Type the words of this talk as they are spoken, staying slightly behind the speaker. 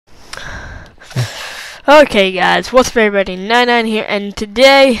Okay guys, what's up everybody, 99 here, and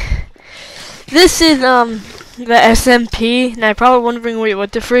today, this is, the SMP, and you're probably wondering, wait,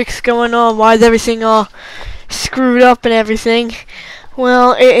 what the freak's going on, why is everything all screwed up and everything?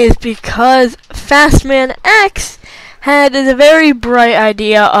 Well, it is because Fastman X had the very bright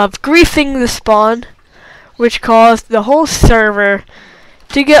idea of griefing the spawn, which caused the whole server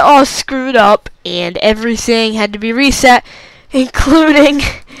to get all screwed up, and everything had to be reset, including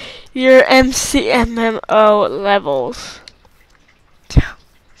your MMO levels.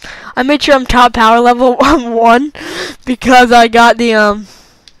 I made sure I'm top power level 1 because I got the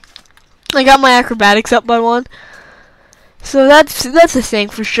I got my acrobatics up by 1. So that's the thing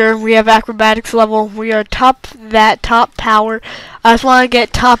for sure. We have acrobatics level. We are top power. I just want to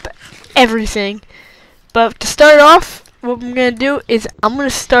get top everything. But to start off, what I'm gonna do is I'm gonna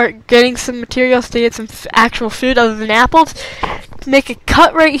start getting some materials to get some actual food other than apples. Make a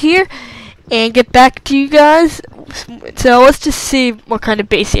cut right here and get back to you guys. So let's just see what kind of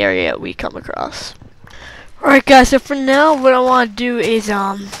base area we come across. Alright guys, so for now what I want to do is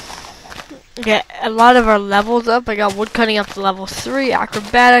get a lot of our levels up. I got woodcutting up to level 3,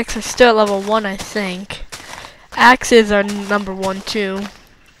 acrobatics are still at level 1 I think. Axes are number 1 too.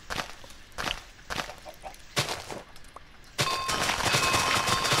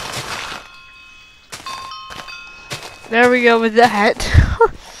 There we go with that.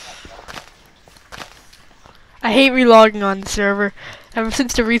 I hate relogging on the server. Ever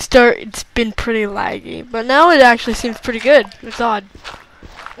since the restart, it's been pretty laggy. But now it actually seems pretty good. It's odd.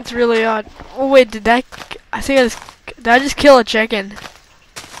 It's really odd. Oh wait, did I just kill a chicken?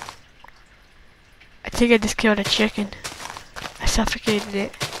 I think I just killed a chicken. I suffocated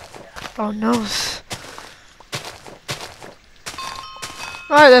it. Oh no.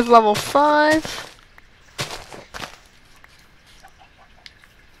 Alright, that's level 5.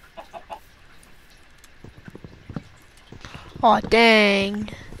 Aw,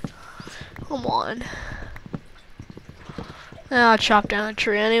 dang. Come on. I'll chop down a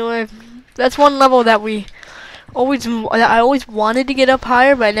tree anyway. That's one level that I always wanted to get up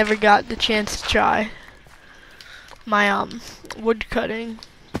higher, but I never got the chance to try. My wood cutting.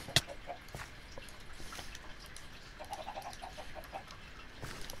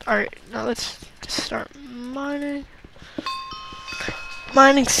 Alright, now let's just start mining.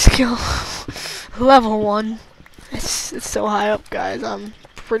 Mining skill level 1. It's so high up, guys. I'm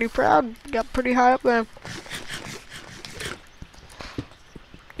pretty proud. Got pretty high up there.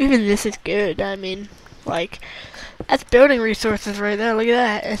 Even this is good. I mean, like, that's building resources right there. Look at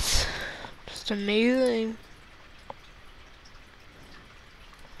that. It's just amazing.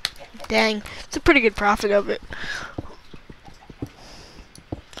 Dang, it's a pretty good profit of it.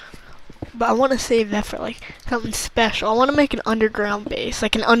 But I want to save that for like something special. I want to make an underground base,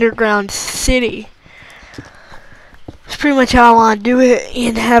 like an underground city. That's pretty much how I want to do it,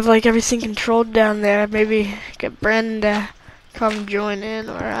 and have like everything controlled down there. Maybe get Brandon to come join in,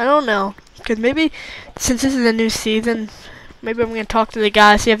 or I don't know. Because maybe since this is a new season, maybe I'm gonna talk to the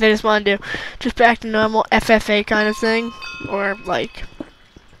guys, see if they just want to do just back to normal FFA kind of thing, or like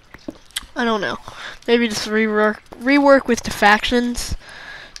I don't know. Maybe just rework with the factions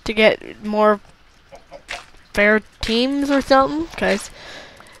to get more fair teams or something. Because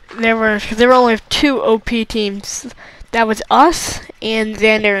there were only 2 OP teams. That was us and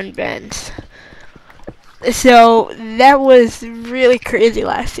Xander and Ben's. So that was really crazy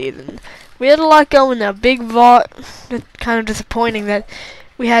last season. We had a lot going. A big vault. It's kind of disappointing that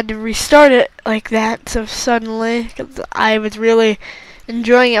we had to restart it like that so suddenly. Cause I was really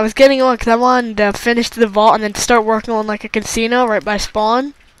enjoying it. I was getting on because I wanted to finish the vault and then start working on like a casino right by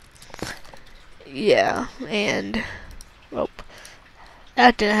spawn. Yeah, and well,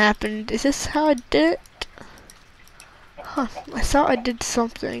 that didn't happen. Is this how I did it? Huh, I thought I did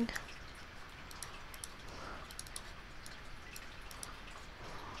something.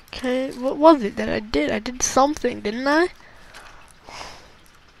 Okay, what was it that I did? I did something, didn't I?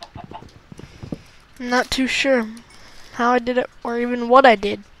 I'm not too sure how I did it or even what I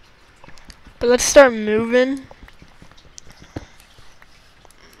did. But let's start moving.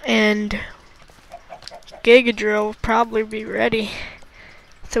 And Giga Drill will probably be ready.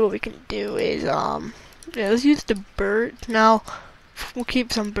 So what we can do is yeah, let's use the birch. Now, we'll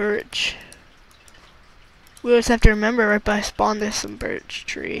keep some birch. We just have to remember right by spawn there's some birch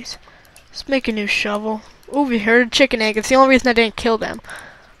trees. Let's make a new shovel. Oh, we heard a chicken egg. It's the only reason I didn't kill them. I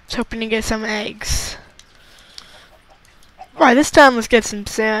was hoping to get some eggs. Alright, this time let's get some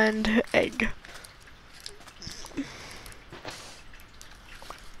sand egg.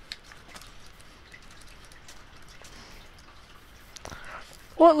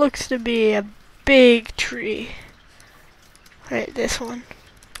 What looks to be a big tree. Right, this one.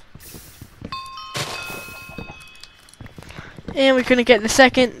 And we couldn't get the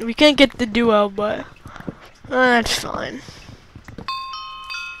second. We couldn't get the duo, but that's fine.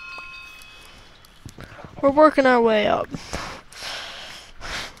 We're working our way up.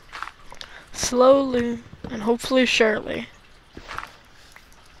 Slowly and hopefully surely.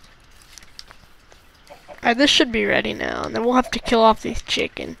 Alright, this should be ready now, and then we'll have to kill off these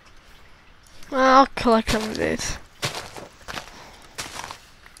chicken. Well, I'll collect some of this.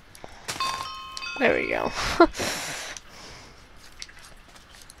 There we go.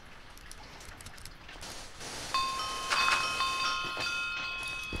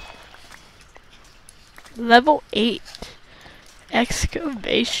 Level 8.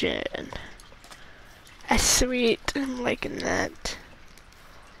 Excavation. That's sweet. I'm liking that.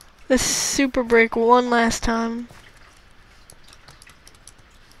 Let's super break one last time.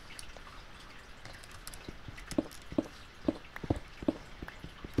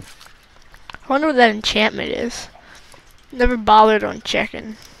 I wonder what that enchantment is. Never bothered on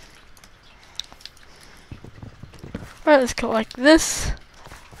checking. Alright, let's collect this.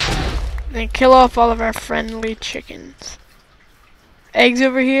 Then kill off all of our friendly chickens. Eggs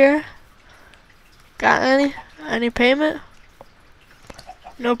over here. Got any? Any payment?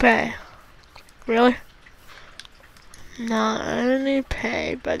 No pay. Really? Not any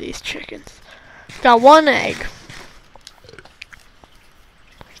pay by these chickens. Got 1 egg.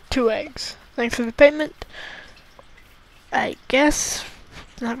 2 eggs. Thanks for the payment. I guess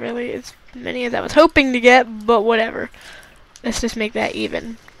not really as many as I was hoping to get, but whatever. Let's just make that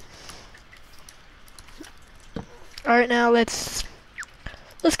even. Alright, now let's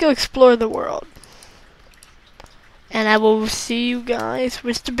go explore the world. And I will see you guys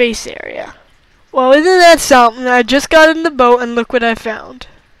with the base area. Well, isn't that something? I just got in the boat and look what I found.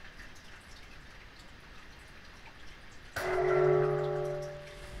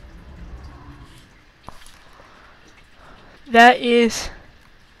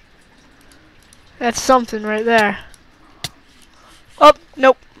 That's something right there. Oh,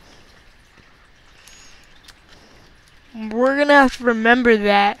 nope. We're gonna have to remember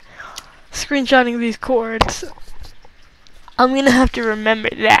that. Screenshotting these cords. I'm gonna have to remember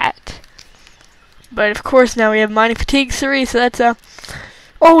that. But of course now we have mining fatigue 3, so that's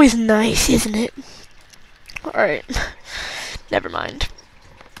always nice, isn't it? Alright. Never mind.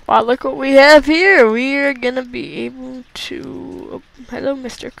 Wow, look what we have here. We are gonna be able to... Oh, hello,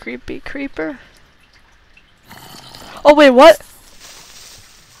 Mr. Creepy Creeper. Oh, wait, what?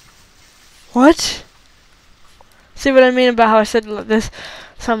 What? See what I mean about how I said there's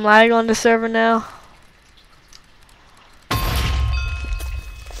some lag on the server now?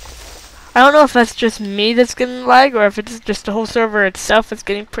 I don't know if that's just me that's getting lag or if it's just the whole server itself that's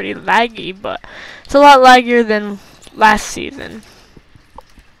getting pretty laggy, but it's a lot laggier than last season.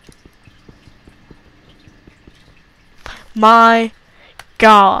 My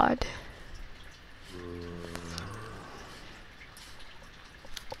God.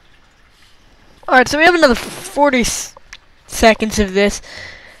 Alright, so we have another 40 seconds of this,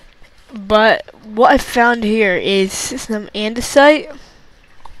 but what I found here is some andesite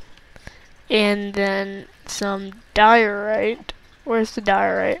and then some diorite. Where's the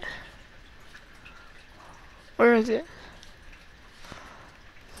diorite? Where is it?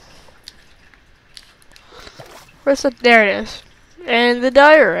 Where's the... There it is. And the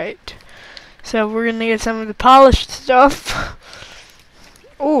diorite. So we're gonna get some of the polished stuff.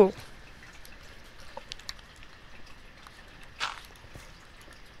 Ooh.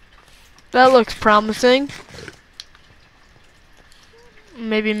 That looks promising.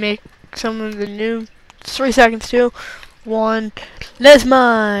 Maybe make some of the new 3 seconds too. 1. Let's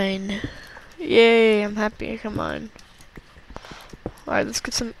mine. Yay, I'm happy. Come on. Alright, let's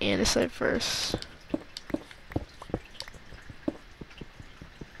get some andesite first.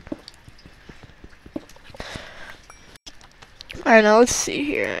 Alright, now let's see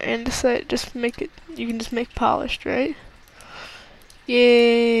here. Andesite, just make it, you can just make polished, right?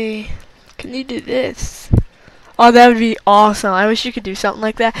 Yay. Can you do this? Oh, that would be awesome. I wish you could do something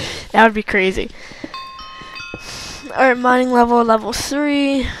like that. That would be crazy. Alright, mining level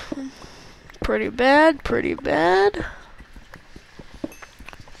 3. Pretty bad, pretty bad.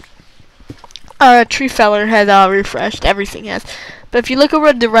 Tree Feller has refreshed. Everything has. But if you look over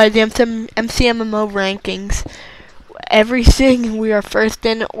at the right, the MCMMO rankings, everything we are first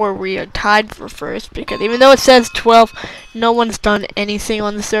in or we are tied for first, because even though it says 12, no one's done anything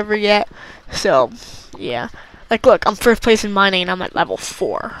on the server yet. So, yeah. Like, look, I'm first place in mining and I'm at level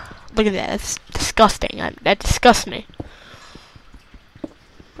 4. Look at that. That's disgusting. That disgusts me.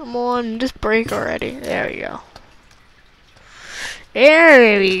 Come on, just break already. There we go.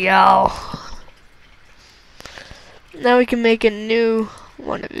 There we go. Now we can make a new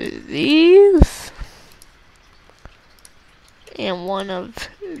one of these. And one of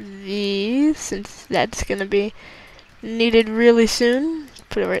these, since that's gonna be needed really soon.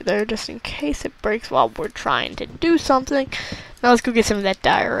 Put it right there just in case it breaks while we're trying to do something. Now let's go get some of that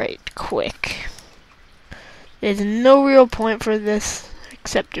diorite quick. There's no real point for this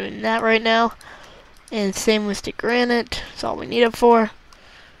except doing that right now. And same with the granite. That's all we need it for.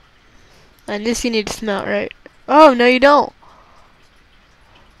 And this you need to smelt, right? Oh, no you don't.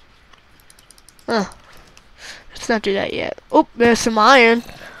 Huh. Let's not do that yet. Oh, there's some iron.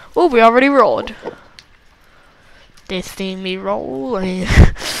 Oh, we already rolled. This thing me rolling.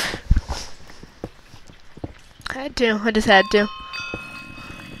 Had to. I just had to.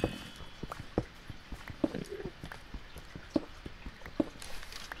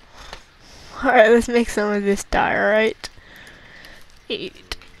 Alright, let's make some of this diorite.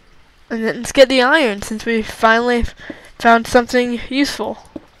 8. And then let's get the iron since we finally found something useful.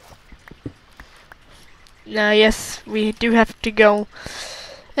 Now, yes, we do have to go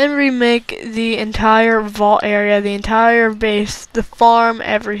and remake the entire vault area, the entire base, the farm,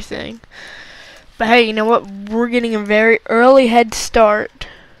 everything. But hey, you know what? We're getting a very early head start.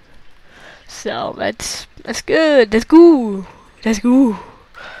 So that's good. That's good. That's good.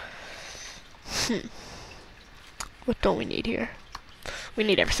 What don't we need here? We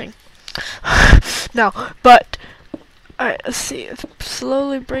need everything. No, but alright, let's see. Let's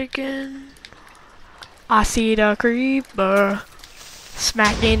slowly break in. I see the creeper.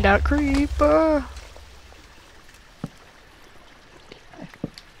 Smacking the creeper.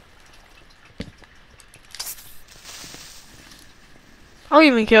 I'll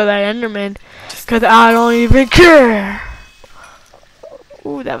even kill that Enderman, cause I don't even care.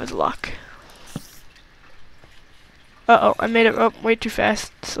 Ooh, that was luck. Uh-oh, I made it up way too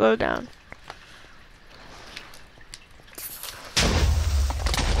fast. Slow down.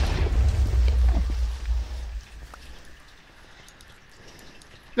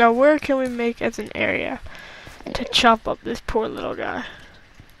 Now, where can we make as an area to chop up this poor little guy?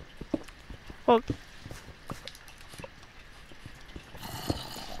 Well,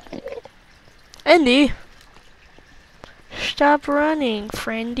 Andy, stop running,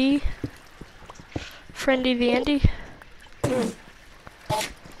 friendy. Friendy the Andy.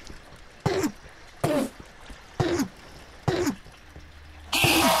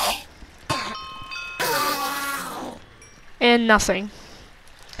 And nothing.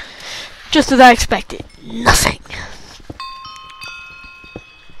 Just as I expected. Nothing.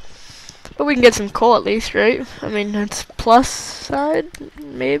 But we can get some coal at least, right? I mean, that's plus side,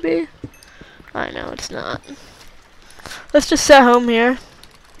 maybe? I know it's not. Let's just set home here.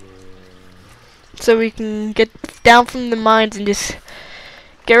 So we can get down from the mines and just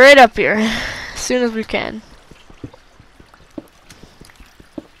get right up here as soon as we can.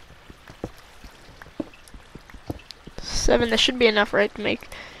 Seven, that should be enough, right, to make...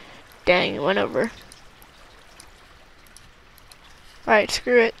 Dang, it went over. Alright,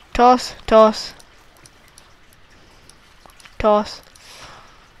 screw it. Toss, toss. Toss.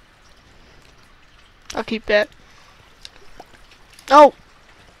 I'll keep that. Oh!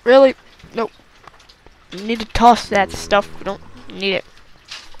 Really? Nope. We need to toss that stuff. We don't need it.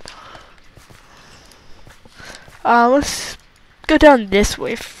 Let's go down this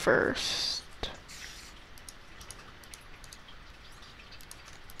way first.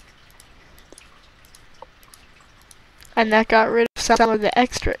 And that got rid of some of the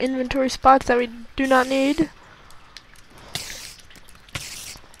extra inventory spots that we do not need.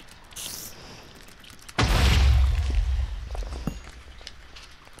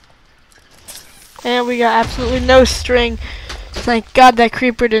 And we got absolutely no string. Thank God that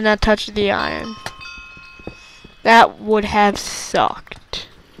creeper did not touch the iron. That would have sucked.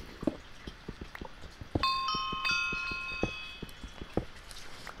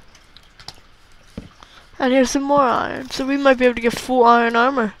 And here's some more iron, so we might be able to get full iron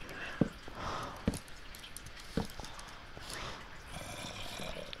armor.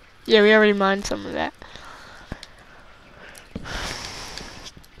 Yeah, we already mined some of that.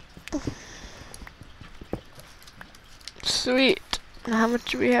 Sweet. Now how much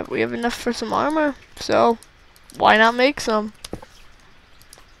do we have? We have enough for some armor, so why not make some?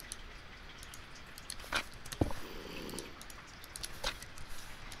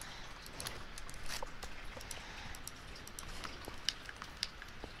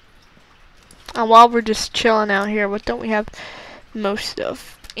 And while we're just chilling out here, what don't we have most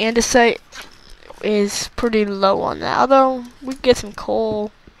of? Andesite is pretty low on that, although we can get some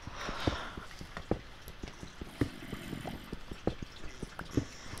coal.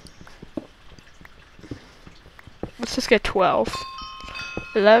 Let's just get 12.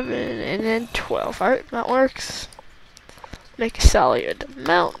 11 and then 12. Alright, that works. Make a solid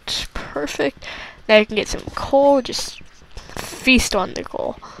amount. Perfect. Now I can get some coal. Just feast on the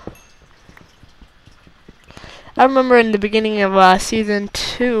coal. I remember in the beginning of season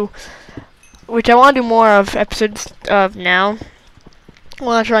 2, which I want to do more of episodes of now. I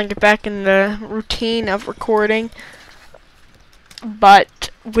want to try and get back in the routine of recording. But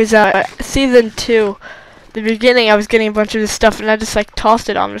with season 2, the beginning I was getting a bunch of this stuff and I just like tossed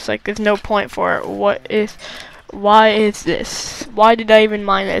it on. Just like there's no point for it. Why is this? Why did I even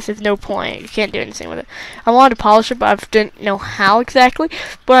mine this? There's no point. You can't do anything with it. I wanted to polish it, but I didn't know how exactly.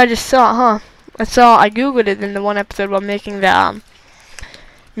 But I just saw, I googled it in the one episode while making the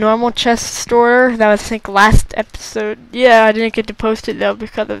normal chest store. That was, I think, last episode. Yeah, I didn't get to post it though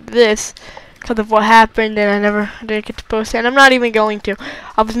because of this. Because of what happened, and I didn't get to post it. And I'm not even going to.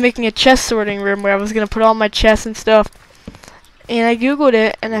 I was making a chest sorting room where I was going to put all my chests and stuff. And I googled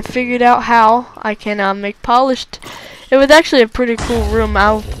it, and I figured out how I can make polished. It was actually a pretty cool room.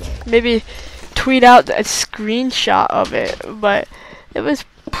 I'll maybe tweet out a screenshot of it, but it was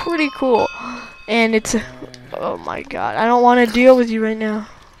pretty cool. And it's, oh my god, I don't want to deal with you right now.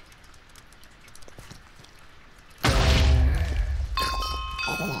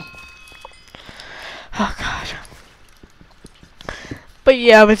 Oh god. But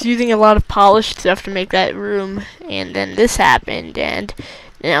yeah, I was using a lot of polished stuff to make that room, and then this happened, and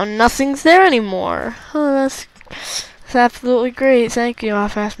now nothing's there anymore. Oh, that's absolutely great. Thank you. I'll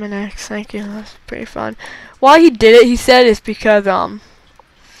fast my next. Thank you. That's pretty fun. Why he did it, he said, is because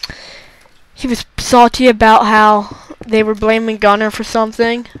he was salty about how they were blaming Gunner for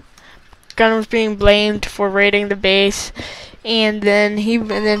something. Gunner was being blamed for raiding the base. And then he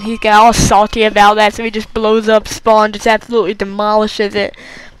got all salty about that, so he just blows up Spawn, just absolutely demolishes it.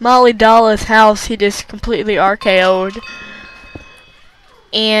 Molly Dalla's house, he just completely RKO'd.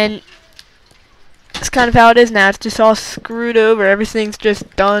 And that's kind of how it is now. It's just all screwed over. Everything's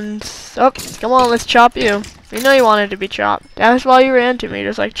just done. Oh, come on, let's chop you. You know you wanted to be chopped. That was why you ran to me.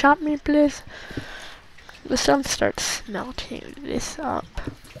 Just like, chop me, please. The sun starts melting this up.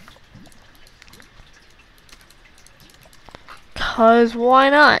 'Cause why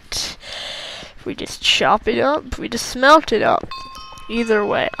not? If we just chop it up, we just smelt it up. Either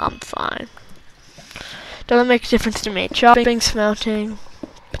way, I'm fine. Doesn't make a difference to me. Chopping, smelting,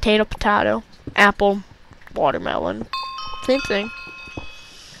 potato, apple, watermelon. Same thing.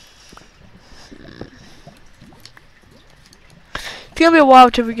 It's gonna be a while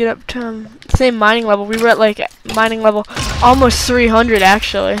till we get up to same mining level. We were at like mining level almost 300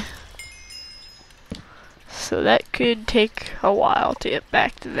 actually. So that could take a while to get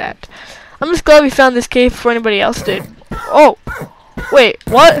back to that. I'm just glad we found this cave before anybody else did. Oh! Wait,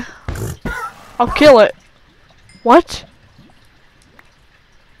 what? I'll kill it. What?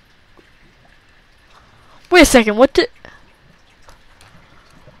 Wait a second, what did...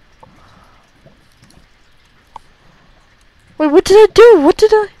 Wait, what did I do? What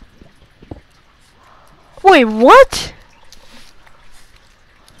did I... Wait, what?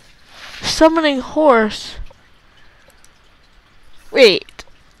 Summoning horse. Wait.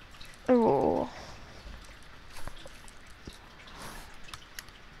 Oh.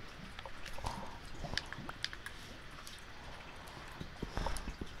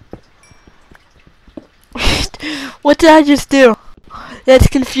 What did I just do? That's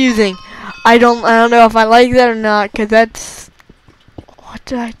confusing. I don't know if I like that or not, cause that's... What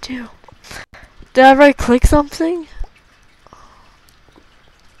did I do? Did I right click something?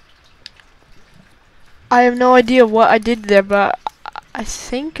 I have no idea what I did there, but I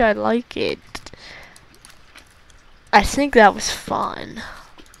think I like it. I think that was fun.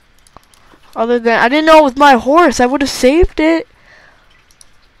 Other than, I didn't know it was my horse. I would have saved it.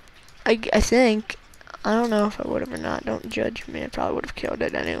 I think. I don't know if I would have or not. Don't judge me. I probably would have killed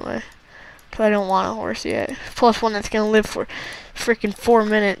it anyway. Because I don't want a horse yet. Plus one that's going to live for freaking 4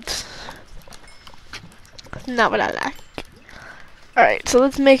 minutes. Not what I like. Alright, so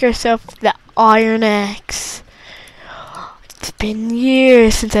let's make ourselves the iron axe. It's been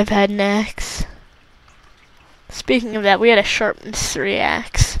years since I've had an axe. Speaking of that, we had a sharpness 3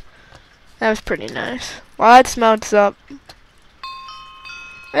 axe. That was pretty nice. Well, that smelts up.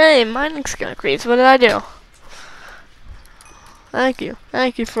 Hey, mining's gonna crease. What did I do? Thank you.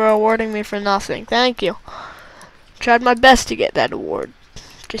 Thank you for awarding me for nothing. Thank you. Tried my best to get that award.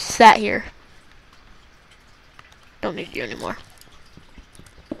 Just sat here. Don't need you anymore.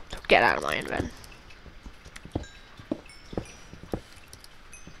 Get out of my invent.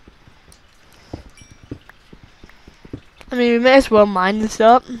 I mean, we may as well mine this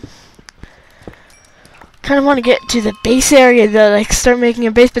up. kind of want to get to the base area though, like start making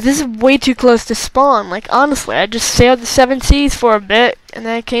a base, but this is way too close to spawn. Like honestly, I just sailed the 7 seas for a bit, and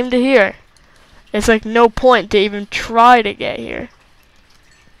then I came to here. It's like no point to even try to get here.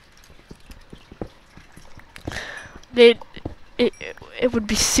 It would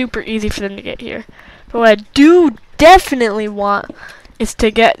be super easy for them to get here. But what I do definitely want is to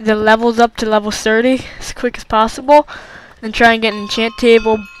get the levels up to level 30 as quick as possible, and try and get an enchant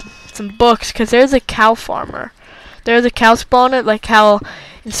table, some books, because there's a cow farmer. There's a cow spawner, like how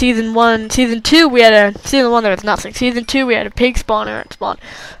in season 2 we had a, season 1 there was nothing. Season 2 we had a pig spawner at spawn.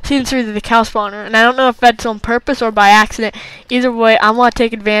 Season 3 there's a cow spawner, and I don't know if that's on purpose or by accident. Either way, I want to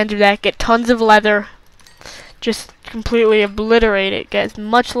take advantage of that, get tons of leather, just completely obliterate it, get as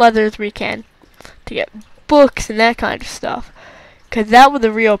much leather as we can to get books and that kind of stuff, because that was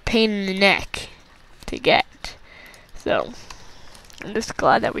a real pain in the neck to get. So I'm just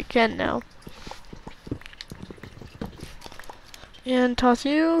glad that we can now. And toss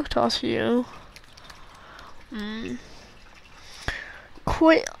you.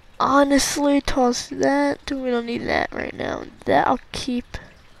 Quite honestly, toss that. We don't need that right now. That I'll keep.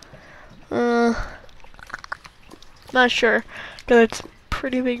 Not sure, because it's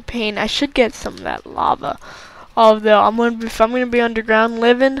pretty big pain. I should get some of that lava. Although if I'm gonna be underground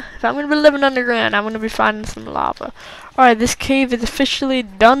living, underground, I'm gonna be finding some lava. Alright, this cave is officially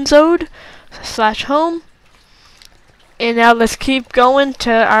donezoed / home. And now let's keep going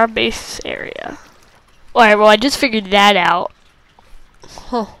to our base area. Alright, well I just figured that out.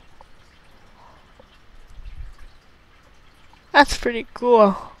 Huh. That's pretty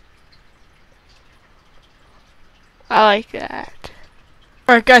cool. I like that.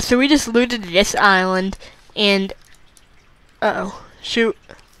 Alright guys, so we just looted this island, and shoot.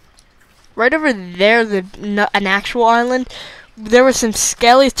 Right over there's an actual island. There were some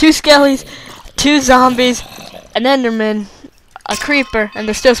skellies, 2 skellies, 2 zombies, an enderman, a creeper, and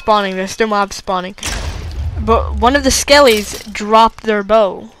they're still spawning, there's still mobs spawning. But one of the skellies dropped their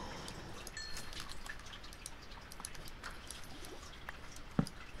bow.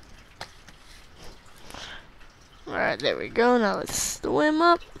 Alright, there we go. Now let's swim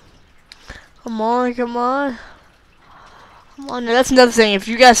up. Come on. Now, that's another thing. If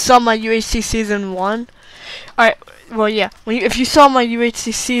you guys saw my UHC season 1, alright, well yeah, if you saw my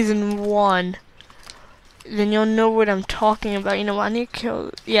UHC season 1, then you'll know what I'm talking about. You know what, I need to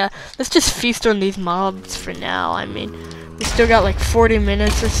kill, yeah, let's just feast on these mobs for now. I mean, we still got like 40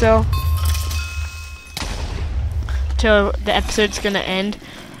 minutes or so till the episode's gonna end,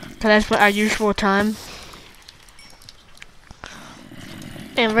 because that's our usual time.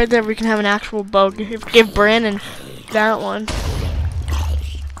 And right there we can have an actual bow. Give Brandon that one.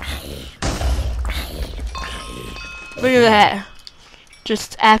 Look at that.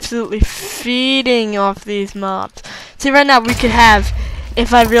 Just absolutely feeding off these mobs. See, right now we could have,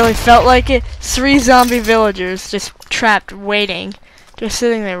 if I really felt like it, 3 zombie villagers just trapped waiting. Just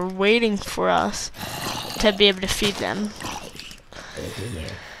sitting there waiting for us to be able to feed them.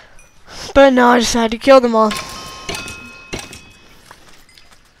 But no, I decided to kill them all.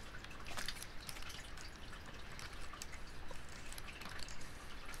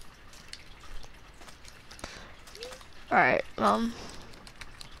 Alright, so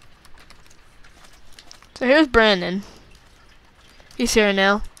here's Brandon. He's here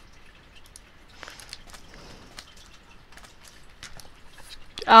now.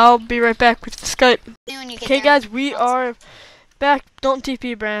 I'll be right back with Skype. Okay guys, we are back. Don't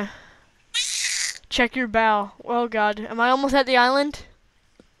TP, Brandon. Check your bow. Oh god, am I almost at the island?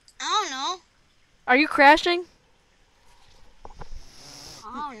 I don't know. Are you crashing?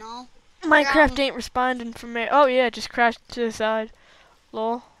 I don't know. Minecraft ain't responding from me. Oh yeah, it just crashed to the side.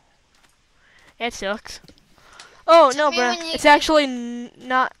 Lol. It sucks. Oh no, bro. It's actually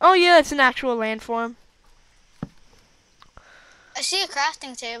not. Oh yeah, it's an actual landform. I see a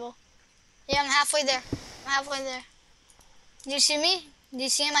crafting table. Yeah, I'm halfway there. Do you see me? Do you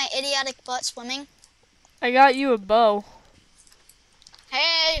see my idiotic butt swimming? I got you a bow.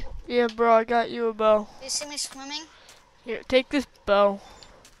 Hey! Yeah, bro, I got you a bow. Do you see me swimming? Here, take this bow.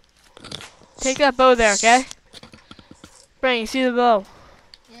 Take that bow there, okay? Brandon, you see the bow?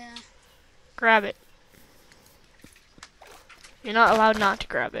 Yeah. Grab it. You're not allowed not to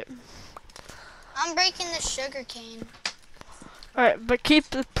grab it. I'm breaking the sugar cane. Alright, but keep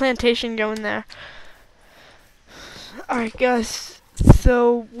the plantation going there. Alright, guys.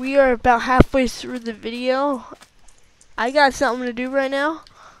 So, we are about halfway through the video. I got something to do right now.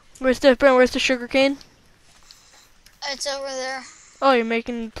 Where's the sugar cane? It's over there. Oh, you're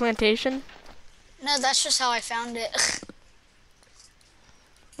making plantation? No, that's just how I found it.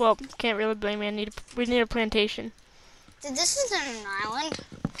 Well, can't really blame me. We need a plantation. This isn't an island.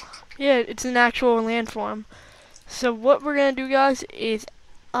 Yeah, it's an actual landform. So what we're gonna do, guys, is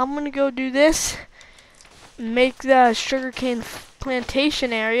I'm gonna go do this, make the sugarcane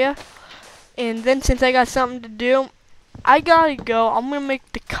plantation area, and then since I got something to do, I gotta go. I'm gonna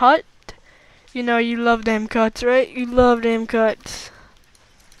make the cut. You know, you love them cuts, right? You love them cuts.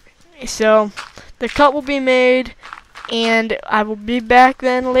 So the cut will be made, and I will be back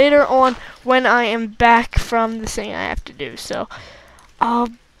then later on when I am back from the thing I have to do. So I'll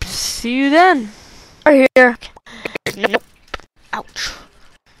see you then. Right here. Nope. Ouch.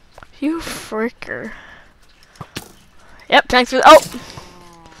 You fricker. Yep, thanks for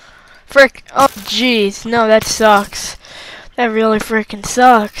frick. Oh jeez, no, that sucks. That really freaking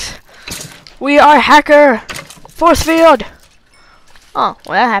sucks. We are hacker force field. Oh,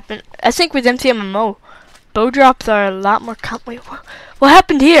 well that happened. I think with MTMMO, bow drops are a lot more wait, what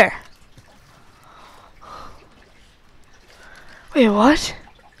happened here? Wait, what?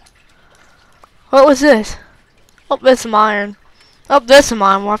 What was this? Oh, there's some iron. Oh, there's some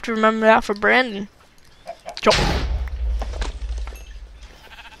iron. We'll have to remember that for Brandon. Jump.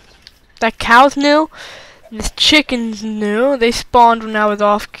 That cow's new. This chicken's new. They spawned when I was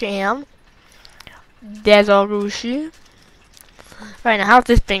off cam. There's all Gucci. Right now, how's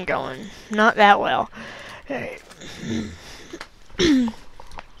this been going? Not that well. Alright.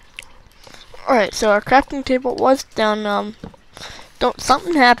 Alright, so our crafting table was down,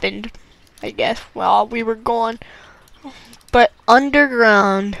 something happened, I guess, while we were gone. But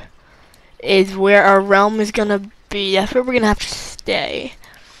underground is where our realm is gonna be. That's where we're gonna have to stay.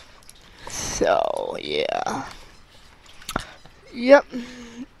 So, yeah. Yep.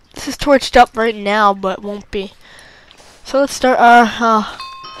 This is torched up right now, but won't be. So let's start our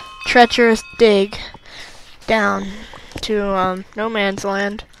treacherous dig down to no man's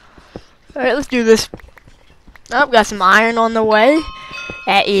land. Alright, let's do this. Oh, got some iron on the way.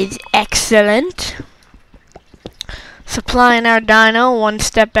 That is excellent. Supplying our dino one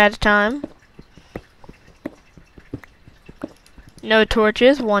step at a time. No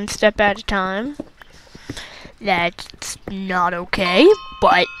torches, one step at a time. That's not okay,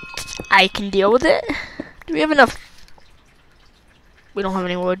 but I can deal with it. Do we have enough? We don't have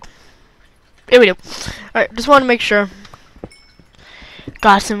any wood. Yeah, we do. Alright, just want to make sure.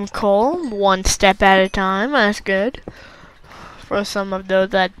 Got some coal, one step at a time. That's good. For some of those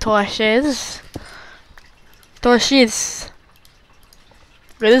torches. Torches.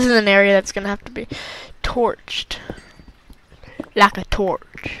 This is an area that's gonna have to be torched. Like a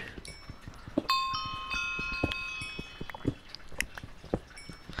torch.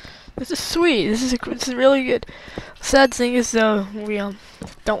 This is sweet. This is really good. Sad thing is though, we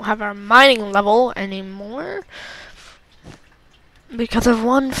don't have our mining level anymore because of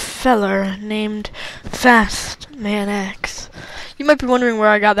one feller named Fast Man X. You might be wondering where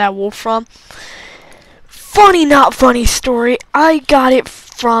I got that wolf from. Funny, not funny story. I got it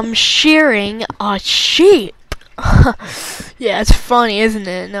from shearing a sheep. Yeah, it's funny, isn't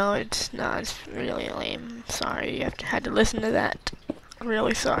it? No, it's not. It's really lame. Sorry, you had to listen to that.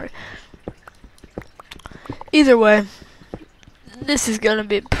 Really sorry. Either way, this is gonna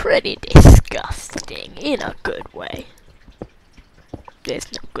be pretty disgusting in a good way.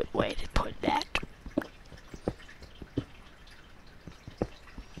 There's no good way to put that.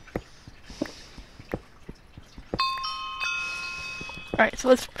 Alright, so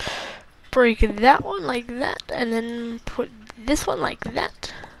let's break that one like that, and then put this one like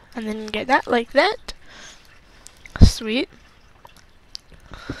that, and then get that like that. Sweet.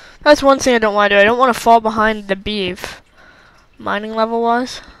 That's one thing I don't want to do. I don't want to fall behind the beef. Mining level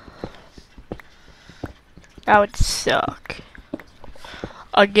wise. That would suck.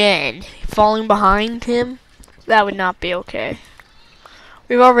 Again, falling behind him, that would not be okay.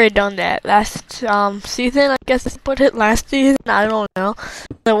 We've already done that last season. I guess I put it last season. I don't know.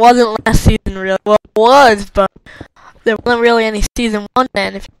 It wasn't last season really. Well, it was, but there wasn't really any season 1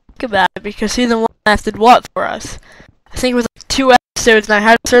 then, if you think about it, because season 1 lasted what for us? I think it was like 2 episodes, and I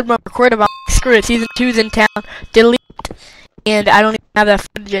had a third one recorded about screw it. Season 2's in town. Delete. And I don't even have that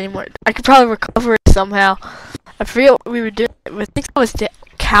footage anymore. I could probably recover it somehow. I forget what we were doing. I think it was the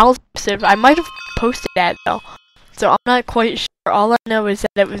Cal's episode. I might have posted that though, so I'm not quite sure. All I know is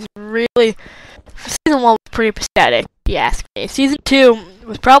that it was really season 1 was pretty pathetic. If you ask me. Season 2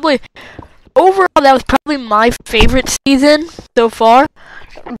 was probably overall that was probably my favorite season so far.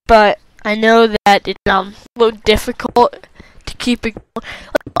 But I know that it's a little difficult to keep it going.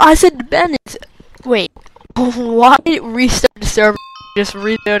 Like I said to Ben is, wait, why restart the server? Just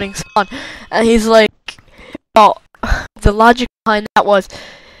reloading spawn, and he's like, well, the logic behind that was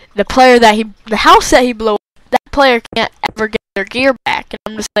the house that he blew up, that player can't ever get their gear back. And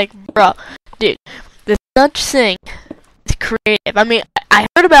I'm just like, bro, dude, this such thing is creative. I mean, I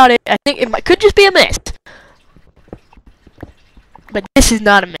heard about it. I think could just be a miss. But this is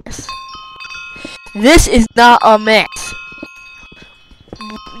not a miss. This is not a miss.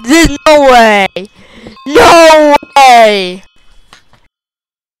 There's no way. No way.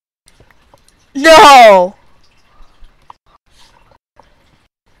 No.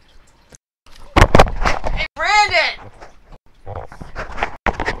 Hey, Brandon.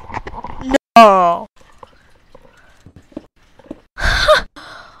 No.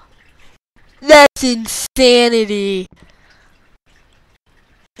 That's insanity.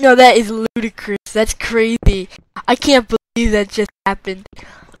 No, that is ludicrous. That's crazy. I can't believe that just happened.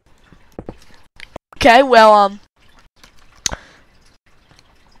 Okay, well,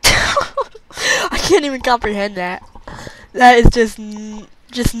 I can't even comprehend that. That is just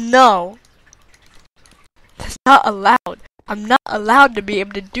no. That's not allowed. I'm not allowed to be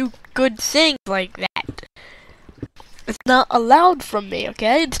able to do good things like that. It's not allowed from me,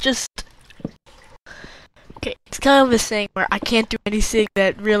 okay? It's just... Okay, it's kind of a thing where I can't do anything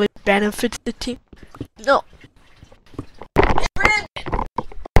that really benefits the team. No. Hey, Brandon!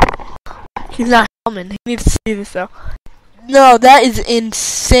 He's not coming. He needs to see this, though. No, that is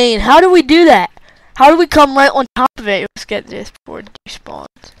insane. How do we do that? How do we come right on top of it? Let's get this before it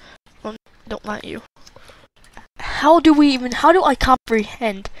despawns. Don't let you. How do I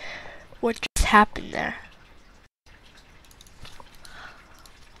comprehend what just happened there?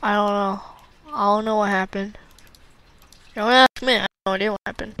 I don't know. I don't know what happened. Don't ask me. I have no idea what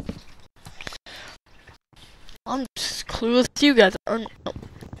happened. I'm just clueless to you guys. No.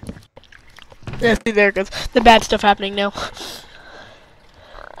 Yeah, see, there it goes. The bad stuff happening now.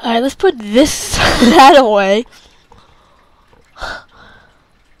 Alright, let's put this that away.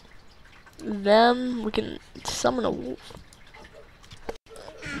 Then we can summon a wolf.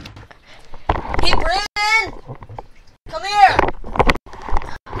 Hey, Brandon! Come here!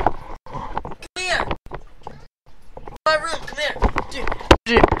 Come here! My room, come here!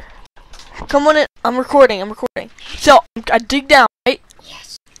 Dude. Come on in. I'm recording. So, I dig down, right?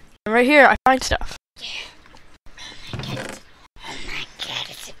 Yes. And right here, I find stuff. Yeah. Oh my god,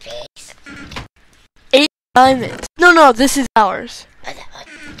 it's a base. 8 diamonds. No, this is ours.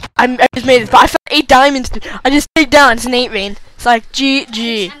 I just made it, but I found 8 diamonds. Dude. I just dig down. It's an 8 vein. It's like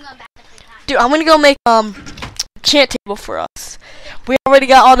GG. Dude, I'm gonna go make enchant table for us. We already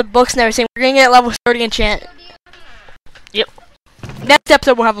got all the books and everything. We're gonna get level 30 enchant. Yep. Next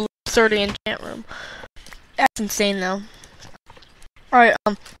episode we'll have a level 30 enchant room. That's insane though. Alright,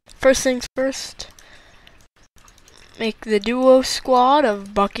 first things first. Make the duo squad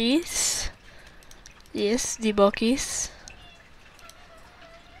of Buckies. Yes, the Buckies.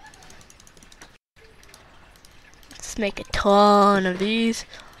 Let's make a ton of these.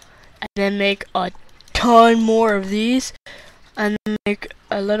 And then make a ton more of these. And then make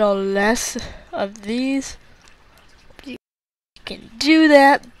a little less of these. You can do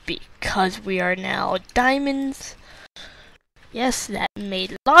that because we are now diamonds. Yes, that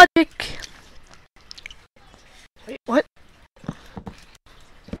made logic. Wait, what?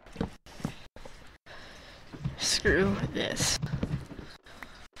 Screw this.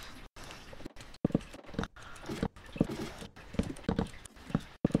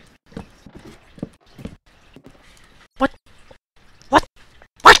 What? What?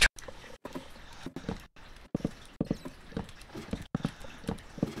 What?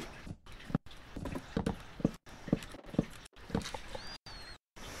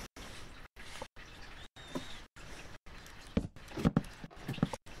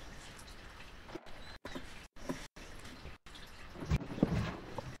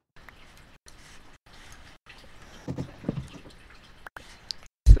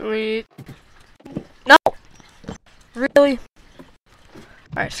 Sweet. No! Really?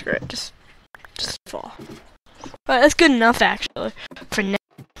 Alright, screw it. Just fall. Alright, that's good enough actually. For now.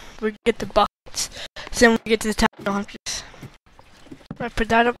 We get the buckets. So then we get to the top, we don't have to just... Alright, put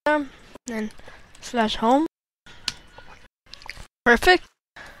that up there. Then slash home. Perfect.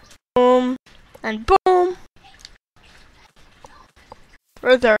 Boom. And boom.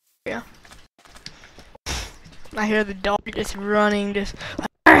 Where's our area? I hear the dog just running, just...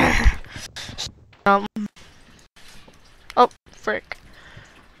 oh, frick.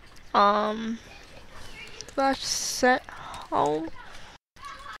 Slash set home.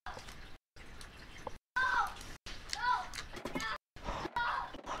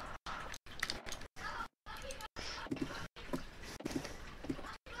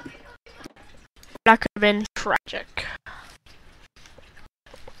 That could have been tragic.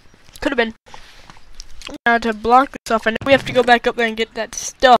 Could have been. Now to block this off, I know we have to go back up there and get that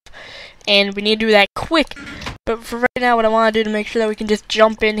stuff, and we need to do that quick. But for right now, what I want to do to make sure that we can just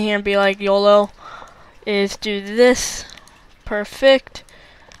jump in here and be like YOLO is do this. Perfect.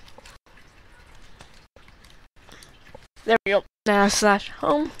 There we go. Now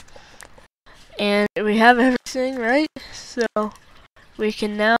 /home. And we have everything, right? So we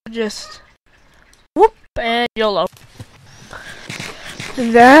can now just whoop and YOLO.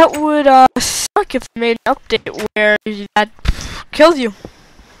 That would suck if they made an update where that kills you,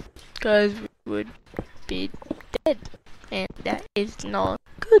 because we would be dead, and that is not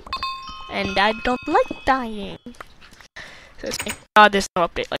good, and I don't like dying. So thank God there's no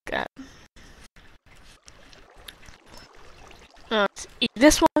update like that. Let's eat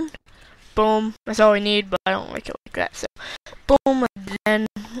this one. Boom. That's all we need, but I don't like it like that. So boom, and then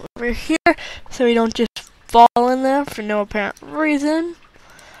over here, so we don't just fall in there for no apparent reason.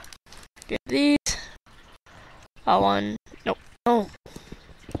 Get these. Nope. No.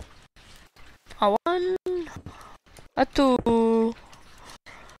 A 2,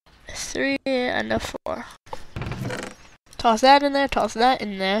 a 3, and a 4. Toss that in there, toss that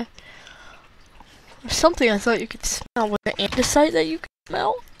in there. There's something I thought you could smell. Was it andesite that you could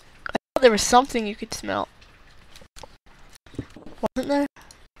smell? I thought there was something you could smell. Wasn't there?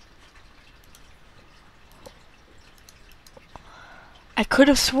 I could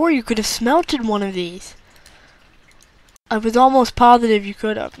have swore you could have smelted one of these. I was almost positive you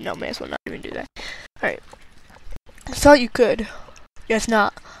could have. No, may as well not even do that. Alright. I thought you could. Guess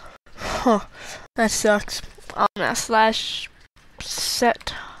not. Huh. That sucks. I'm gonna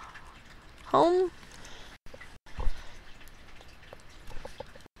 /set home.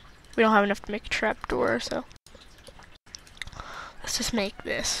 We don't have enough to make a trapdoor, so let's just make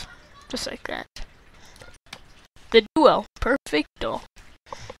this. Just like that. The duo. Perfecto.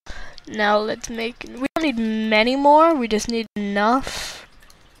 Now let's make, we don't need many more, we just need enough.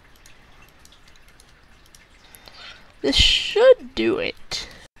 This should do it.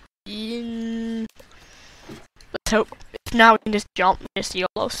 Let's hope. If not, we can just jump, just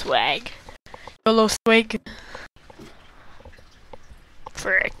YOLO swag. YOLO swag.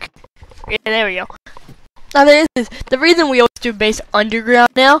 Frick. Yeah, there we go. Now the reason we always do base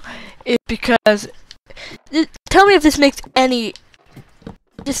underground now is because, tell me if this makes any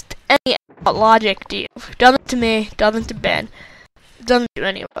logic to you. Doesn't to me, doesn't to Ben, doesn't to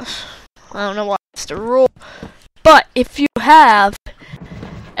any of us. I don't know why it's the rule. But if you have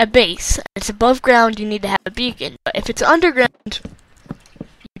a base and it's above ground, you need to have a beacon. But if it's underground,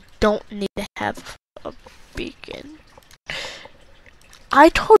 you don't need to have a beacon. I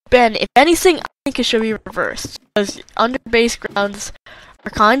told Ben, if anything, I think it should be reversed, because under base grounds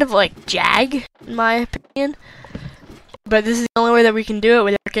are kind of like Jag, in my opinion. But this is the only way that we can do it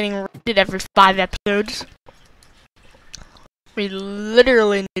without getting raided every 5 episodes. We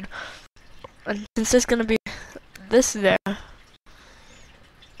literally need, and since there's gonna be this there,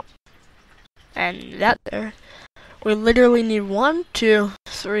 and that there, we literally need 1, 2,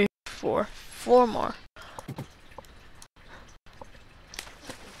 3, 4 more.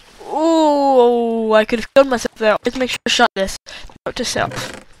 Ooh, I could have killed myself there. Let's make sure to shut this. Note to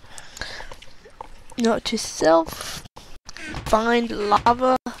self. Note to self. Find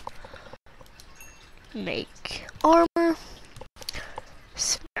lava. Make armor.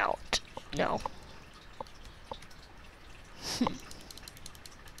 Smelt. No.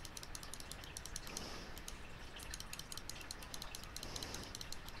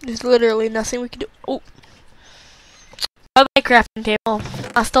 There's literally nothing we can do. Oh. Bye bye, crafting table.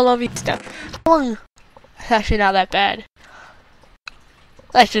 Hasta la vista. It's actually not that bad.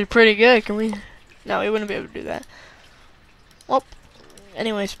 It's actually pretty good. Can we? No, we wouldn't be able to do that. Well,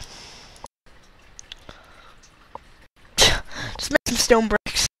 anyways. Just make some stone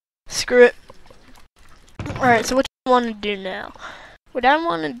bricks. Screw it. Alright, so what do I want to do now? What I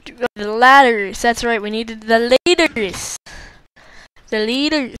want to do, the ladders. That's right, we needed the leaders. The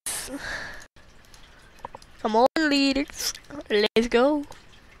leaders. Come on, leaders. Let's go.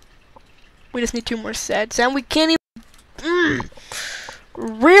 We just need 2 more sets, and we can't even.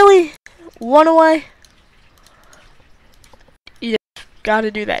 Really? 1 away? You just gotta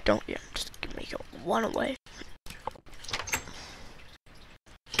do that, don't you? Just make it 1 away.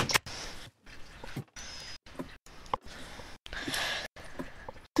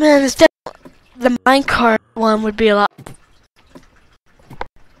 Man, this the minecart one would be a lot.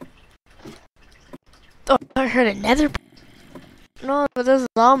 Oh, I heard a nether. No, but there's a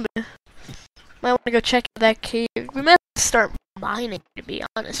zombie. Might want to go check out that cave. We might have to start mining, to be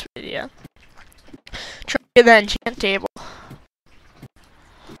honest with you. Try to get that enchant table.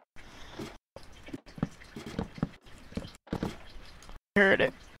 heard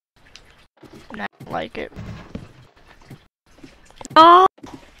it. And I don't like it. Oh!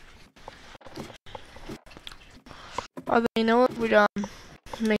 Although, you know what? We'd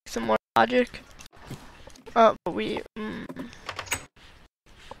make some more logic. But we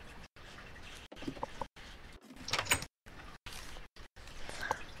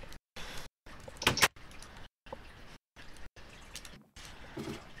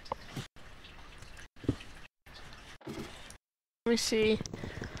let me see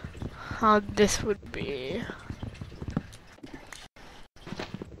how this would be.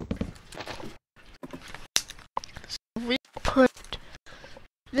 So we put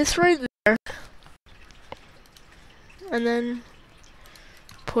this right there, and then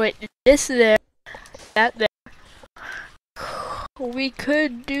put this there, that there. We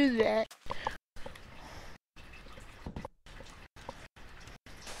could do that.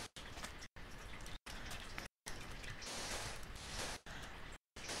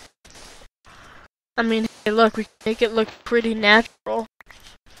 I mean, hey, look, we can make it look pretty natural.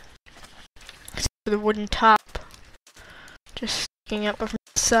 Except for the wooden top. Just sticking up from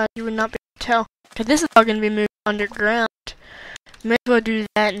the side, you would not be able to tell. Because this is all going to be moved underground. May as well do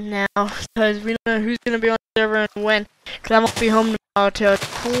that now, because we don't know who's going to be on the server and when. Because I won't be home tomorrow till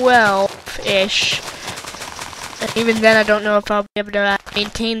 12-ish. And even then, I don't know if I'll be able to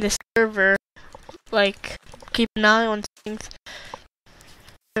maintain the server. Like, keep an eye on things.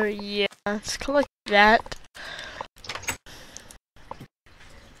 So yeah, let's collect that.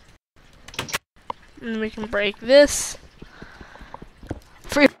 And we can break this.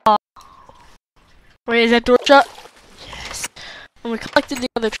 Free fall. Wait, is that door shut? Yes. And we collected the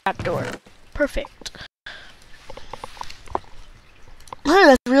other trapdoor. Perfect. Alright,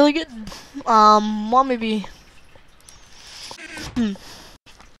 that's really good. Well, maybe.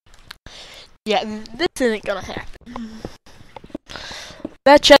 Yeah, this isn't gonna happen.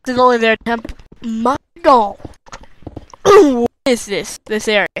 That chest is only there temp. My God. What is this? This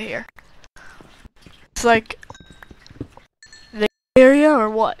area here? It's like the area or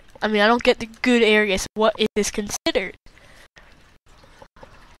what? I mean, I don't get the good area. So what is this considered?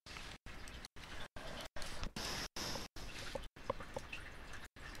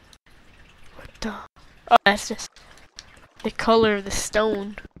 What the? Oh, that's just the color of the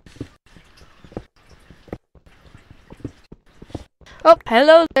stone. Oh,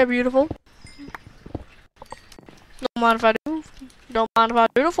 hello there, beautiful. Don't mind if I do. Don't mind if I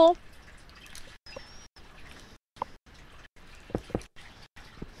do, beautiful.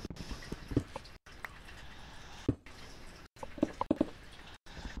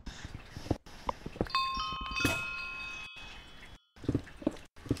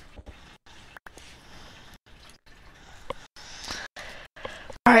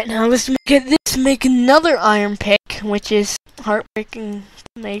 Alright, now let's make another iron pick, which is heartbreaking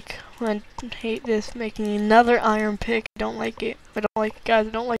to make. I hate this, making another iron pick. I don't like it. I don't like it, guys. I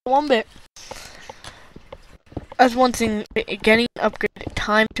don't like it one bit. That's one thing, getting an upgrade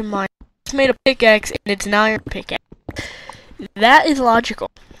time to mine. It's made a pickaxe and it's an iron pickaxe. That is logical.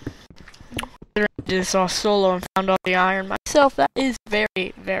 I did this all solo and found all the iron myself. That is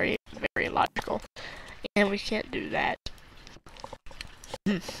very, very, very logical. And we can't do that.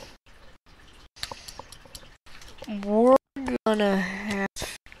 We're gonna have to...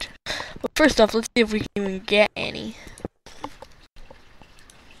 Well, first off, let's see if we can even get any.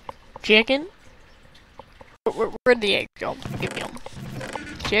 Chicken? Where'd the eggs go? Give me them.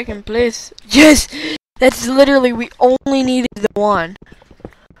 Chicken, please. Yes! That's literally, we only needed the one.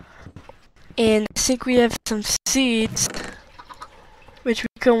 And I think we have some seeds, which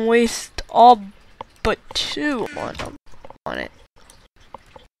we can waste all but 2 on it.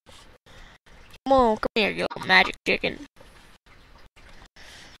 Come on, come here, you little magic chicken.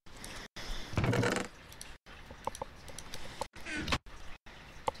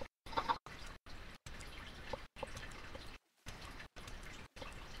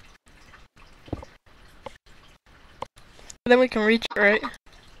 Then we can reach it, right?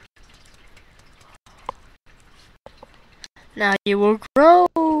 Now you will grow.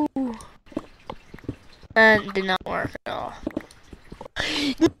 That did not work at all.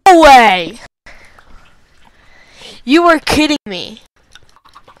 No way! You are kidding me.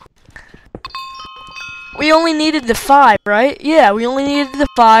 We only needed the 5, right? Yeah, we only needed the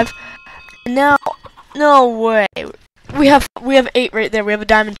 5. And now, no way. We have 8 right there. We have a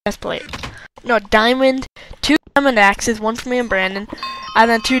diamond chest plate. No, diamond, 2 diamond axes, 1 for me and Brandon, and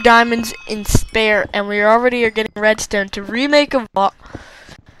then 2 diamonds in spare. And we already are getting redstone to remake a vault.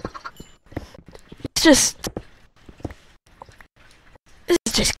 It's just, this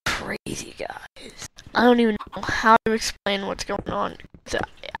is just crazy, guys. I don't even know how to explain what's going on. So,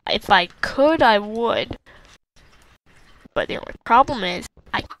 if I could, I would. But the only problem is,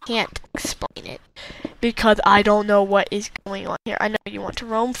 I can't explain it. Because I don't know what is going on here. I know you want to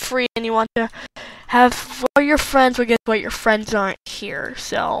roam free and you want to have all your friends, but guess what? Your friends aren't here.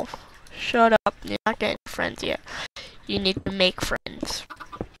 So, shut up. You're not getting friends yet. You need to make friends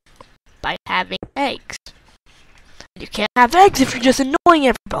by having eggs. You can't have eggs if you're just annoying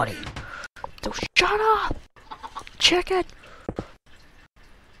everybody. So shut up, chicken.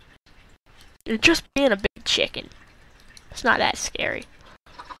 You're just being a big chicken. It's not that scary.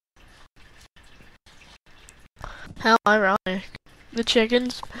 How ironic. The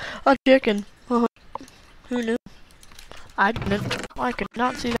chickens are chicken. Oh, who knew? I didn't. I could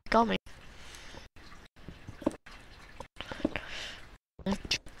not see that coming.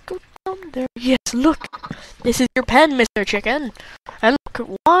 Go down there. Yes, look. This is your pen, Mr. Chicken. And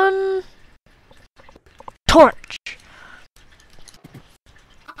look, one torch.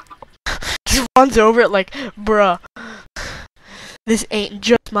 Just runs over it like, bruh. This ain't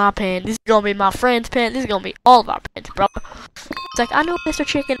just my pen. This is gonna be my friend's pen. This is gonna be all of our pens, bro. It's like, I know, Mr.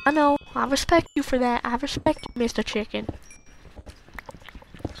 Chicken. I know. I respect you for that. I respect you, Mr. Chicken.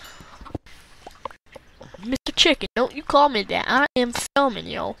 Mr. Chicken, don't you call me that. I am filming,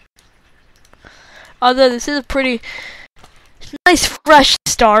 yo. Although this is a pretty nice fresh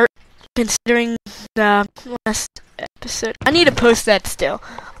start, considering the last episode. I need to post that still.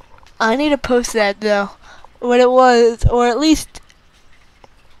 I need to post that, though. What it was, or at least...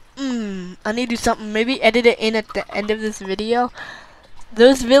 I need to do something. Maybe edit it in at the end of this video.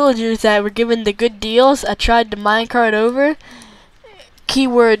 Those villagers that were given the good deals, I tried to minecart over.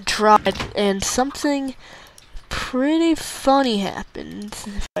 Keyword tried, and something pretty funny happened,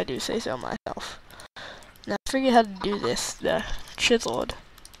 if I do say so myself. Now I forget how to do this, the chiseled.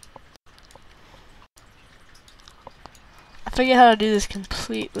 I forget how to do this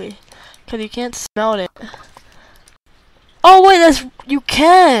completely, because you can't smelt it. Oh wait, that's, you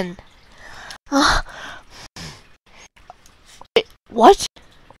can! Wait, what?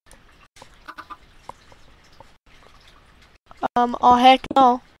 Oh heck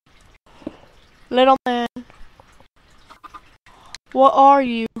no. Little man. What are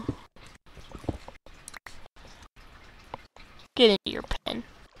you? Get into your pen.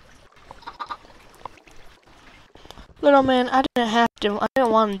 Little man, I didn't have to. I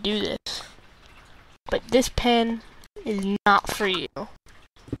didn't want to do this. But this pen is not for you.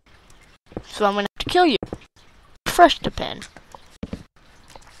 So I'm gonna have to kill you. Refresh the pen.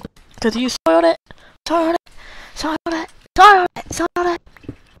 Because you soiled it. Soiled it. Soiled it. Soiled it. Soiled it.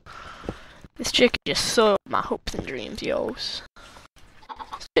 This chicken just soiled my hopes and dreams, yos.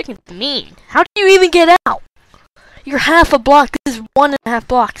 This chicken's mean. How do you even get out? You're half a block. This is 1.5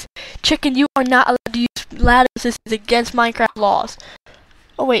 blocks. Chicken, you are not allowed to use ladders. This is against Minecraft laws.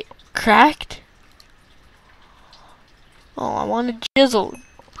 Oh wait, cracked? Oh, I wanted chiseled.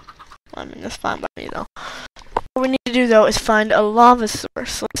 I mean, that's fine by me though. What we need to do though is find a lava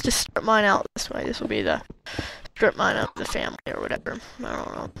source. Let's just strip mine out this way. This will be the strip mine out of the family or whatever. I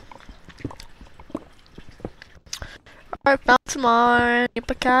don't know. Alright, found some iron.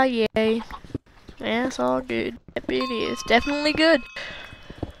 Yippee-ki-yay. Yeah, it's all good. It is definitely good.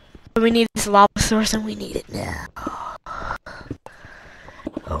 But we need this lava source and we need it now.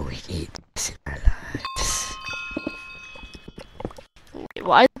 Oh, we need this in our lives. Wait,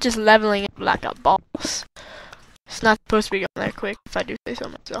 why is it just leveling up like a boss? It's not supposed to be going that quick, if I do say so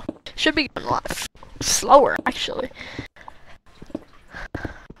myself. It should be going a lot slower, actually.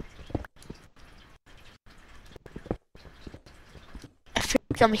 I feel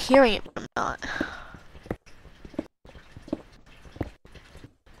like I'm hearing it, but I'm not.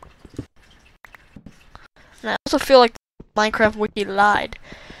 And I also feel like Minecraft Wiki lied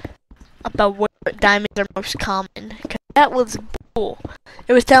about what diamonds are most common. Because that was bull.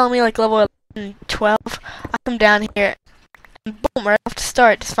 It was telling me like level 11, 12. I come down here and boom, right off the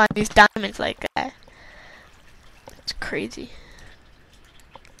start, just find these diamonds like that. It's crazy.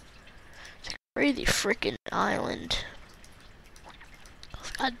 It's a crazy freaking island.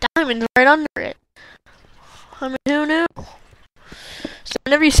 It's got diamonds right under it. I mean, who knew? So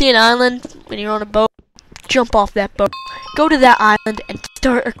whenever you see an island, when you're on a boat, jump off that boat, go to that island, and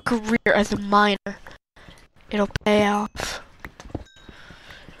start a career as a miner. It'll pay off.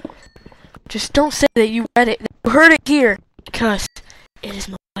 Just don't say that you read it, that you heard it here, because it is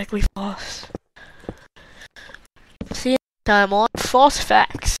most likely false. See you next time on False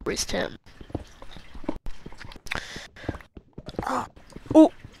Facts with Tim.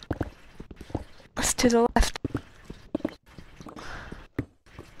 Oh! That's to the left.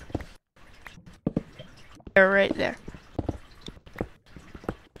 right there.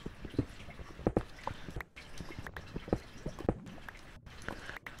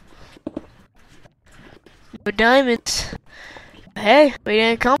 No diamonds. Hey, we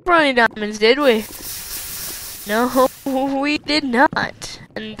didn't come for any diamonds, did we? No, we did not.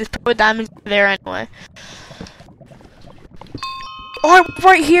 And there's probably diamonds there anyway. Oh,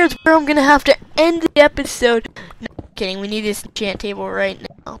 right here is where I'm gonna have to end the episode. No, I'm kidding. We need this enchant table right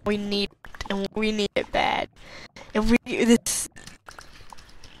now. We need it, and we need it bad. If we this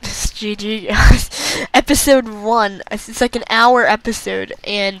GG guys. Episode 1. It's like an hour episode,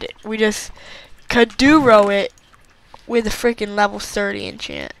 and we just Kaduro it with a freaking level 30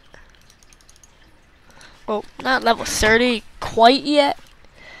 enchant. Well, not level 30 quite yet,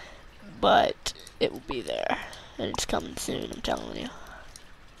 but it will be there. And it's coming soon, I'm telling you.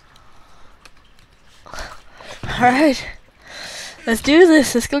 Alright. Let's do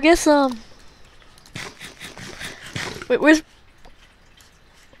this. Let's go get some. Wait, where's...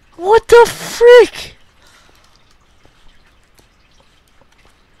 What the frick?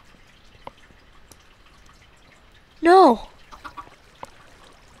 No.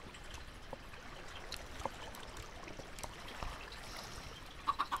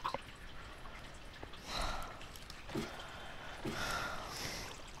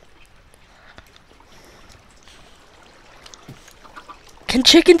 Can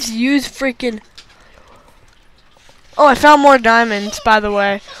chickens use freaking... Oh, I found more diamonds, by the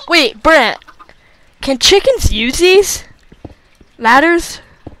way. Wait, Brent. Can chickens use these? Ladders?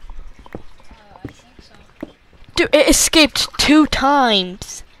 I think so. Dude, it escaped 2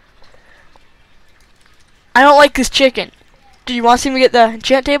 times. I don't like this chicken. Do you want to see me get the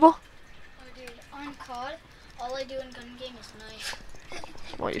enchant table? Oh, dude, on COD, all I do in gun game is knife.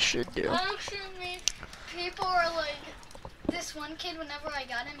 Well, you should do. Actually, people are like, this one kid, whenever I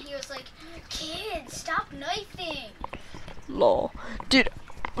got him, he was like, "Kid, stop knifing." Lol. Dude,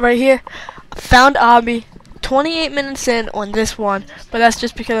 right here, found Obby 28 minutes in on this one, but that's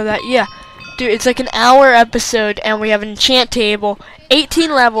just because of that. Yeah, dude, it's like an hour episode, and we have an enchant table, 18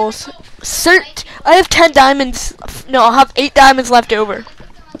 levels, I have 10 diamonds, no, I'll have 8 diamonds left over.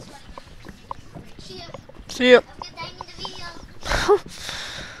 See ya.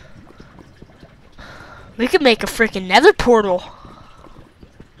 We could make a freaking nether portal.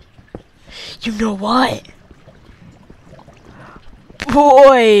 You know what?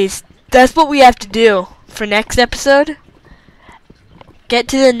 Boys, that's what we have to do for next episode. Get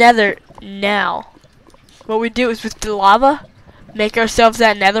to the nether now. What we do is with the lava, make ourselves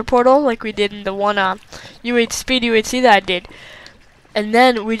that nether portal like we did in the one Speed UHC that I did. And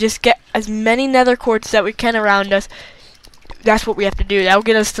then we just get as many nether quartz that we can around us. That's what we have to do. That will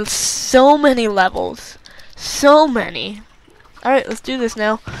get us to so many levels. So many. Alright, let's do this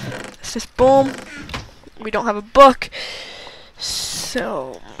now. Let's just boom. We don't have a book.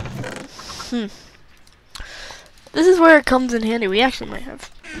 So, this is where it comes in handy. We actually might have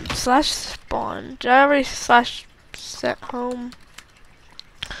 /spawn. Did I already /set home?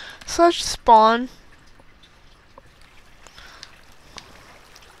 /spawn.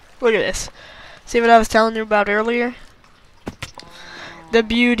 Look at this. See what I was telling you about earlier? The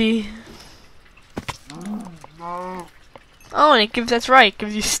beauty. Oh, and it gives, that's right, it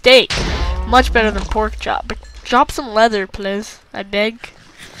gives you steak. Much better than pork chop. But drop some leather, please. I beg.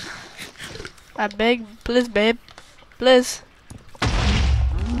 I beg, please, babe. Please.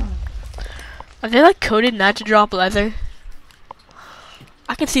 Are they like coded not to drop leather?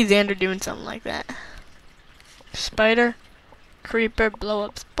 I can see Xander doing something like that. Spider. Creeper, blow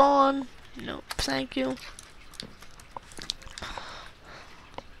up spawn. Nope, thank you.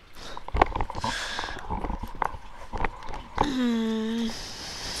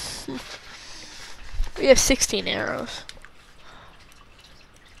 We have 16 arrows.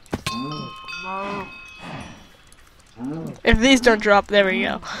 If these don't drop, there we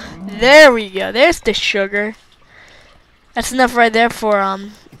go. There we go. There's the sugar. That's enough right there for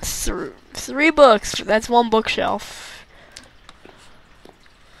 3 books. That's 1 bookshelf.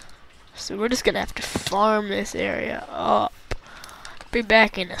 So we're just gonna have to farm this area up. Be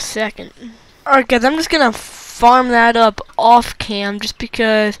back in a second. Alright guys, I'm just gonna farm that up off cam just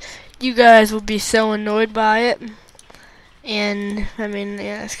because you guys will be so annoyed by it. And I mean,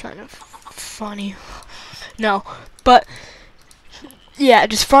 yeah, it's kind of funny. No, but yeah,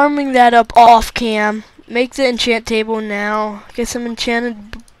 just farming that up off cam. Make the enchant table now. Get some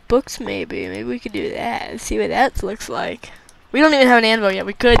enchanted books maybe. Maybe we could do that and see what that looks like. We don't even have an anvil yet.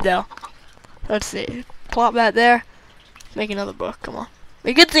 We could though. Let's see. Plop that there. Make another book. Come on.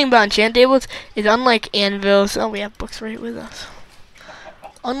 The good thing about enchant tables is unlike anvils. Oh, we have books right with us.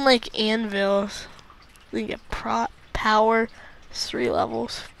 Unlike anvils, We can get power. 3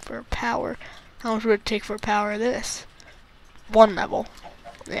 levels for power. How much would it take for power this? 1 level.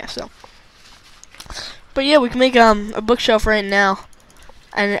 Yeah, so. But yeah, we can make a bookshelf right now.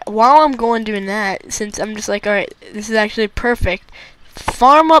 And while I'm going doing that, since I'm just like, alright, this is actually perfect,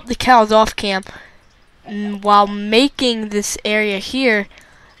 farm up the cows off camp while making this area here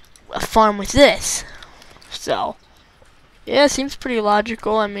a farm with this. So, yeah, it seems pretty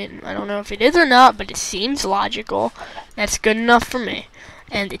logical. I mean, I don't know if it is or not, but it seems logical. That's good enough for me.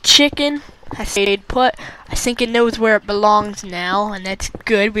 And the chicken has stayed put. I think it knows where it belongs now, and that's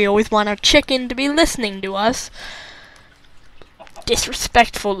good. We always want our chicken to be listening to us.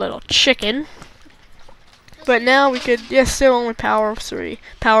 Disrespectful little chicken. But now we could, still only power 3,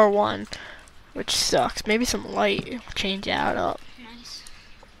 power 1, which sucks. Maybe some light will change that up. Nice.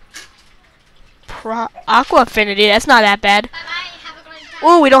 Aqua affinity, that's not that bad. Bye bye. Have a great time.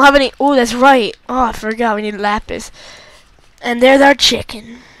 Oh, we don't have any. Oh, that's right. Oh, I forgot. We need lapis. And there's our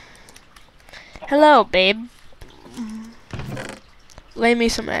chicken. Hello, babe. Lay me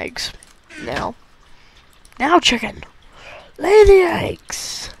some eggs. Now. Now, chicken. Lay the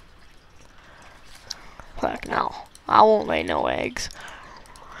eggs. Fuck no. I won't lay no eggs.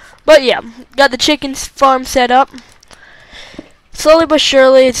 But yeah, got the chicken farm set up. Slowly but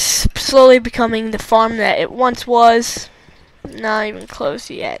surely, it's slowly becoming the farm that it once was. Not even close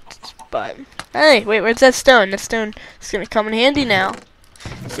yet. But, hey, wait, where's that stone? That stone is going to come in handy now.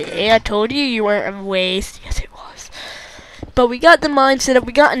 See, I told you you weren't a waste. Yes, it was. But we got the mine set up.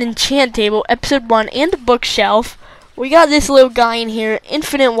 We got an enchant table, episode 1, and a bookshelf. We got this little guy in here,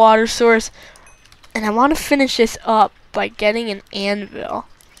 infinite water source. And I want to finish this up by getting an anvil.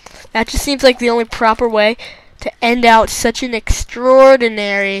 That just seems like the only proper way to end out such an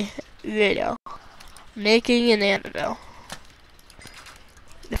extraordinary video. Making an anvil.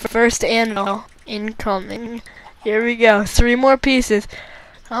 The first anvil incoming. Here we go. 3 more pieces.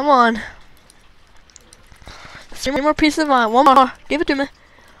 Come on. 3 more pieces of iron. 1 more. Give it to me.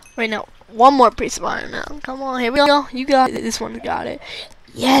 Wait, no. 1 more piece of iron now. Come on. Here we go. You got it. This one's got it.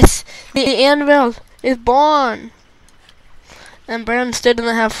 Yes! The anvil is born! And Brandon still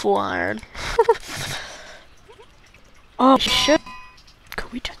doesn't have full iron. Oh, shit.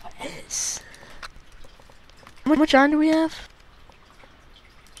 Could we do this? How much iron do we have?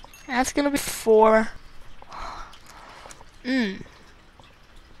 That's gonna be 4. I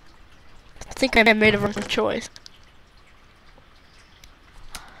think I made a wrong choice.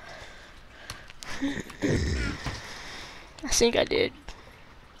 I think I did.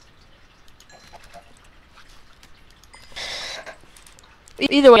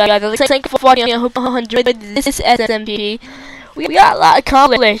 Either way, guys, thank you for watching. I hope you enjoyed this SMP. We got a lot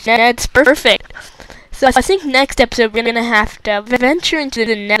accomplished, and that's perfect. So I think next episode we're gonna have to venture into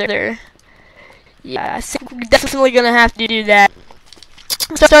the Nether. Yeah, I think we're definitely gonna have to do that.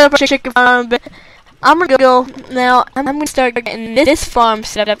 Start up our chicken farm, but I'm gonna go now. I'm gonna start getting this farm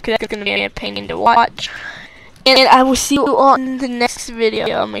set up because that's gonna be a pain to watch. And I will see you all in the next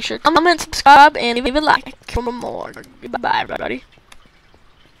video. Make sure to comment, subscribe, and leave a like for more. Goodbye, everybody.